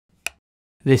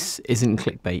This isn't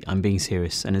clickbait, I'm being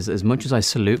serious, and as much as I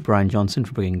salute Bryan Johnson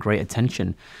for bringing great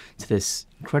attention to this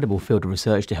incredible field of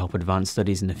research to help advance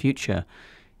studies in the future,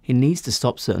 he needs to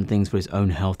stop certain things for his own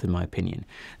health, in my opinion.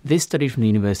 This study from the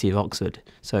University of Oxford,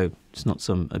 so it's not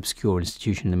some obscure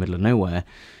institution in the middle of nowhere,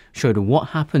 showed what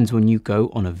happens when you go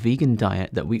on a vegan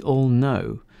diet that we all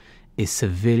know is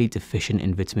severely deficient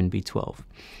in vitamin B12.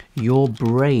 Your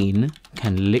brain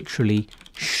can literally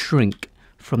shrink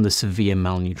from the severe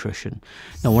malnutrition.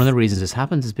 Now, one of the reasons this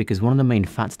happens is because one of the main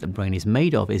fats that the brain is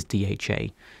made of is DHA,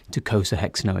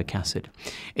 docosahexaenoic acid.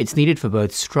 It's needed for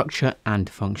both structure and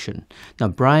function. Now,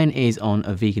 Bryan is on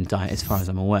a vegan diet as far as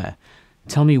I'm aware.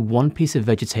 Tell me one piece of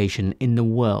vegetation in the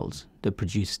world that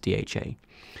produces DHA.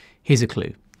 Here's a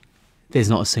clue. There's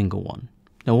not a single one.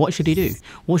 Now, what should he do?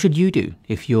 What should you do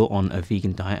if you're on a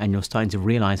vegan diet and you're starting to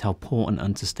realize how poor and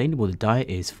unsustainable the diet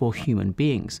is for human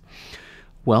beings?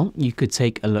 Well, you could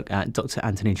take a look at Dr.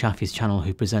 Anthony Chaffee's channel,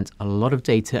 who presents a lot of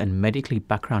data and medically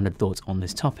backgrounded thoughts on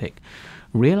this topic.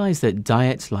 Realize that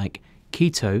diets like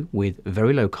keto with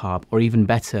very low carb, or even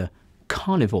better,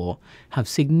 carnivore, have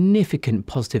significant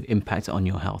positive impact on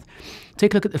your health.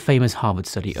 Take a look at the famous Harvard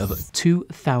study of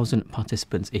 2,000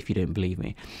 participants if you don't believe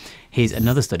me. Here's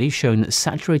another study showing that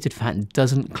saturated fat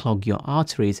doesn't clog your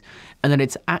arteries and that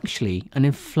it's actually an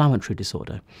inflammatory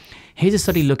disorder. Here's a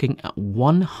study looking at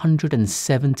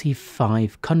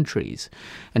 175 countries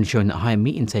and showing that higher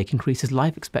meat intake increases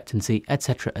life expectancy,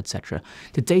 etc., etc.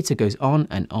 The data goes on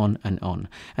and on and on.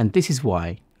 And this is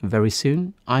why very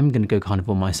soon I'm going to go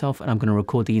carnivore myself, and I'm going to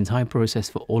record the entire process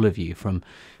for all of you, from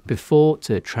before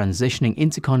to transitioning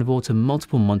into carnivore to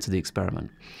multiple months of the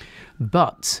experiment.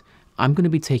 But I'm going to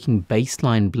be taking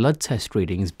baseline blood test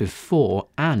readings before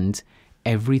and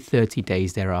every 30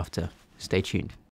 days thereafter. Stay tuned.